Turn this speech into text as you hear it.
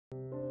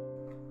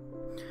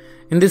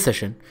In this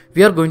session,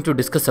 we are going to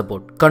discuss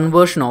about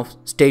conversion of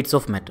states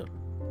of matter.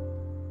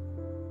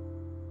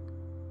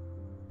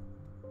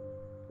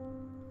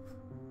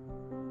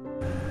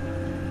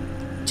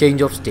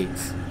 Change of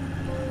states.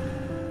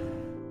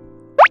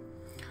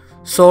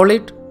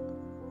 Solid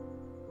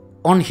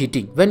on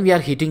heating. When we are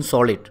heating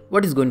solid,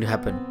 what is going to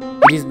happen?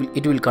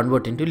 It will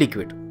convert into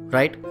liquid,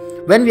 right?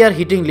 When we are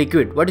heating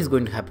liquid, what is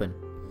going to happen?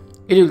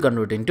 It will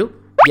convert into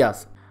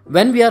gas.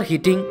 When we are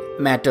heating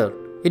matter,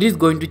 it is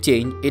going to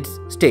change its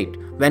state.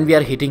 When we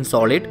are heating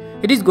solid,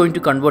 it is going to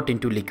convert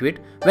into liquid.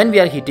 When we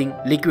are heating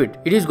liquid,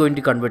 it is going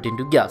to convert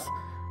into gas.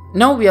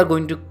 Now we are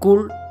going to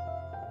cool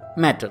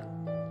matter.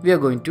 We are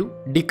going to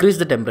decrease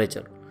the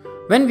temperature.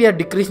 When we are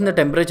decreasing the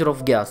temperature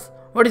of gas,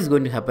 what is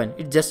going to happen?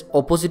 It's just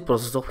opposite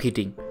process of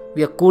heating.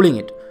 We are cooling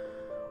it.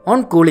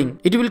 On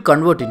cooling, it will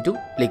convert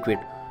into liquid.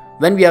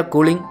 When we are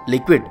cooling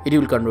liquid, it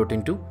will convert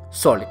into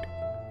solid.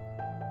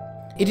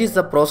 It is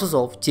the process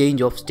of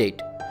change of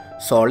state.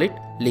 Solid,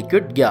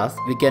 liquid, gas,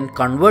 we can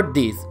convert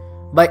these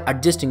by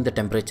adjusting the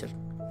temperature.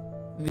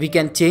 We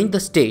can change the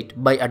state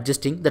by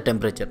adjusting the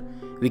temperature.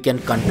 We can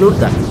conclude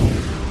that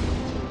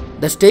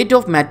the state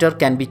of matter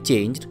can be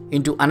changed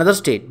into another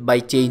state by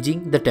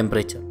changing the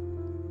temperature.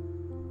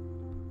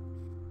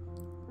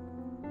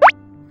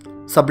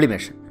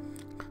 Sublimation.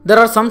 There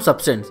are some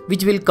substances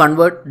which will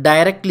convert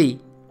directly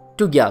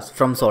to gas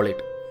from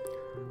solid.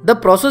 The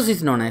process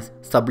is known as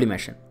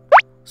sublimation.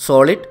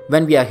 Solid,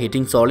 when we are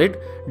heating solid,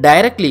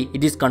 directly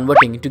it is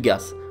converting into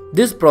gas.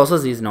 This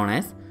process is known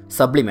as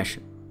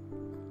sublimation.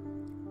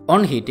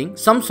 On heating,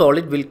 some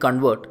solid will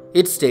convert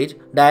its state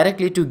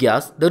directly to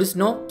gas. There is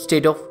no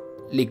state of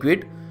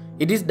liquid.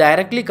 It is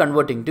directly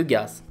converting to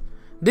gas.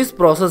 This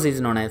process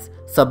is known as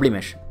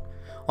sublimation.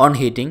 On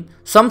heating,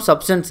 some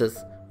substances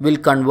will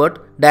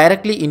convert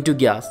directly into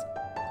gas.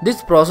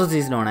 This process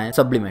is known as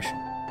sublimation.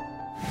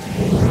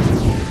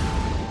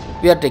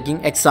 We are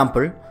taking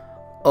example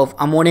of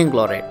ammonium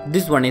chloride.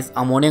 This one is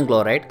ammonium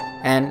chloride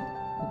and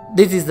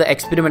this is the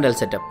experimental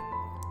setup.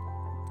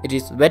 It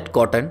is wet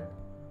cotton,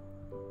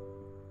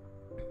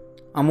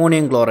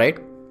 ammonium chloride,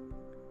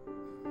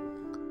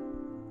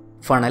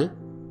 funnel,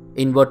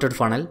 inverted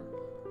funnel,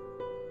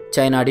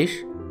 china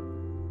dish,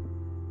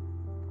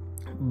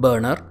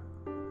 burner,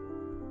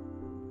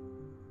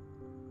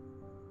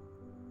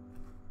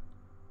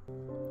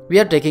 we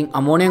are taking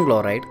ammonium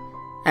chloride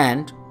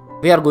and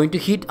we are going to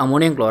heat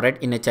ammonium chloride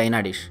in a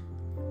china dish.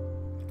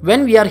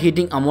 When we are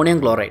heating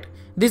ammonium chloride,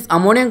 this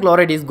ammonium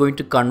chloride is going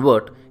to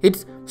convert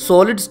its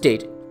solid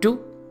state to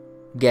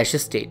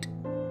gaseous state.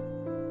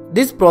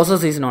 This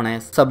process is known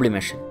as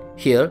sublimation.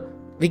 Here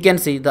we can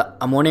see the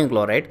ammonium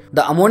chloride.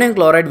 The ammonium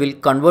chloride will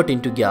convert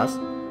into gas,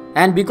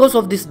 and because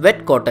of this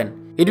wet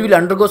cotton, it will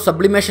undergo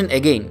sublimation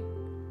again,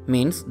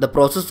 means the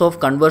process of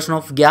conversion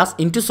of gas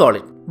into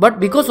solid. But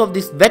because of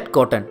this wet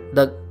cotton,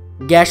 the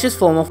gaseous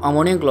form of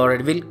ammonium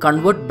chloride will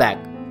convert back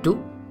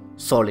to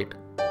solid.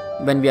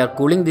 When we are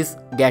cooling this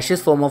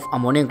gaseous form of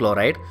ammonium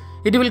chloride,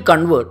 it will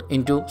convert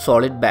into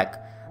solid back.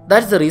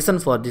 That's the reason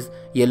for this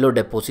yellow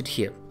deposit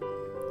here.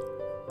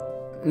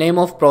 Name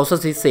of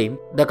process is same.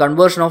 The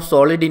conversion of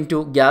solid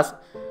into gas,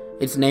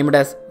 it's named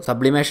as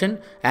sublimation,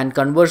 and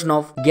conversion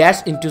of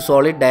gas into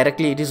solid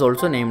directly, it is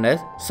also named as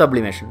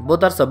sublimation.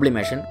 Both are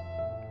sublimation.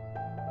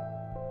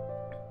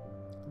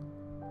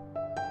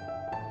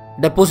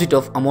 Deposit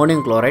of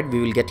ammonium chloride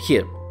we will get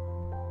here.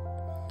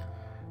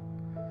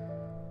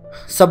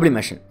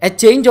 Sublimation. A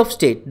change of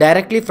state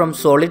directly from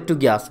solid to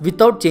gas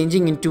without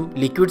changing into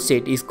liquid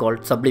state is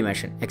called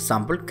sublimation.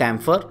 Example,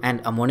 camphor and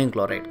ammonium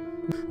chloride.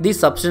 These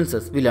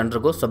substances will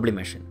undergo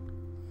sublimation.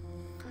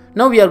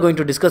 Now we are going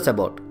to discuss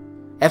about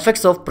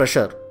effects of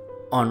pressure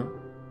on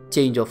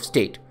change of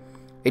state.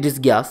 It is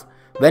gas.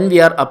 When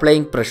we are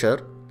applying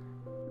pressure,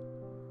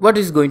 what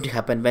is going to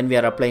happen when we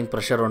are applying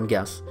pressure on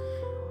gas?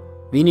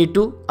 We need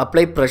to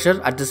apply pressure,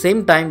 at the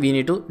same time we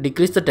need to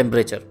decrease the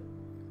temperature.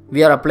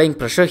 We are applying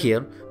pressure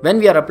here. When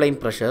we are applying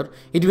pressure,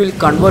 it will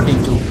convert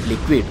into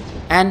liquid,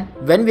 and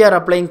when we are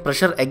applying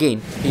pressure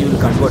again, it will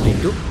convert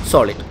into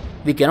solid.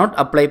 We cannot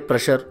apply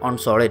pressure on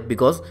solid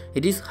because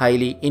it is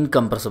highly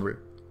incompressible.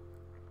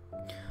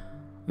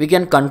 We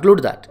can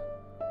conclude that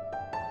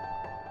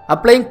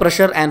applying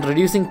pressure and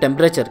reducing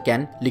temperature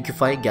can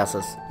liquefy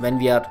gases. When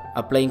we are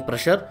applying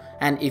pressure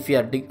and if we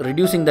are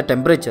reducing the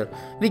temperature,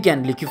 we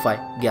can liquefy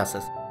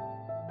gases.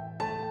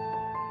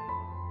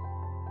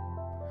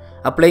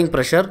 Applying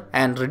pressure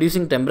and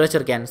reducing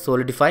temperature can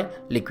solidify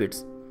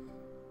liquids.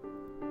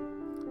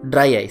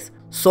 Dry ice,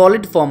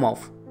 solid form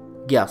of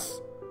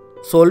gas,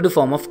 solid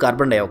form of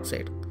carbon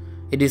dioxide.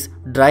 It is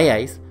dry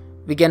ice.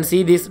 We can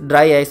see this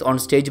dry ice on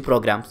stage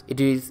programs. It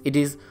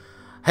is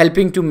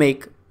helping to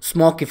make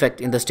smoke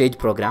effect in the stage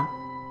program.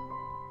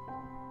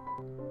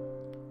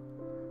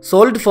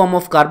 Solid form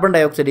of carbon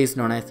dioxide is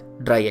known as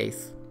dry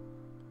ice.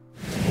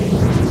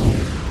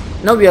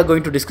 Now we are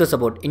going to discuss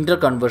about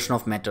interconversion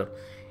of matter.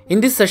 In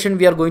this session,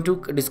 we are going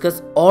to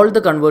discuss all the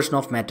conversion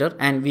of matter,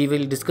 and we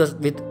will discuss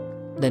with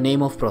the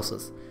name of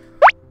process.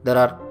 There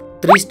are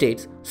three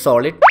states: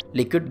 solid,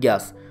 liquid,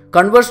 gas.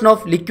 Conversion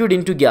of liquid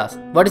into gas.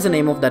 What is the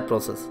name of that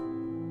process?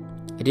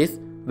 It is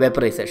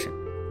vaporization.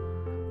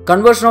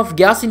 Conversion of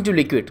gas into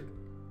liquid.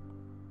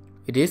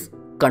 It is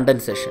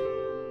condensation.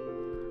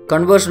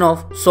 Conversion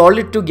of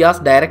solid to gas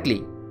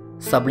directly.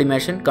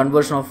 Sublimation.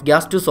 Conversion of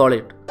gas to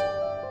solid.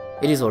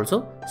 It is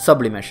also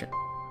sublimation.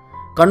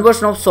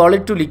 Conversion of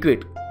solid to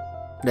liquid.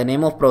 The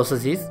name of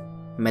process is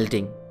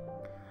melting.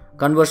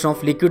 Conversion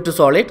of liquid to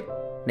solid.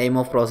 Name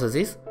of process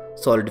is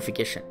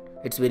solidification.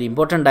 It's very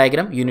important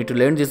diagram. You need to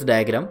learn this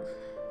diagram.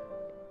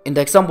 In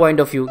the exam point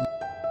of view,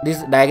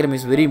 this diagram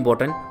is very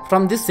important.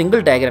 From this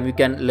single diagram, you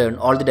can learn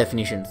all the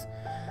definitions.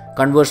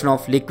 Conversion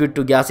of liquid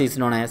to gas is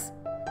known as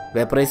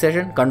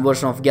vaporization.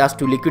 Conversion of gas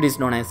to liquid is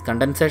known as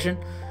condensation.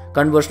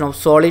 Conversion of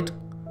solid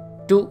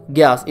to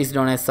gas is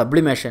known as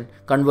sublimation.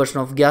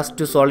 Conversion of gas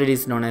to solid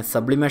is known as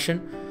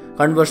sublimation.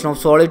 Conversion of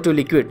solid to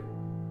liquid,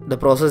 the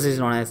process is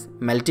known as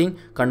melting.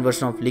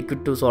 Conversion of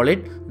liquid to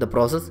solid, the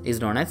process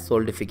is known as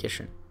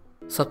solidification.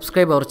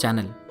 Subscribe our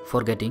channel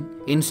for getting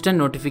instant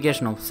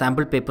notification of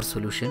sample paper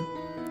solution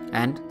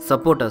and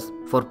support us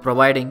for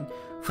providing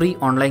free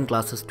online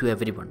classes to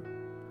everyone.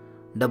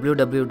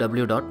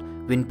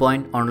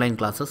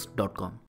 www.winpointonlineclasses.com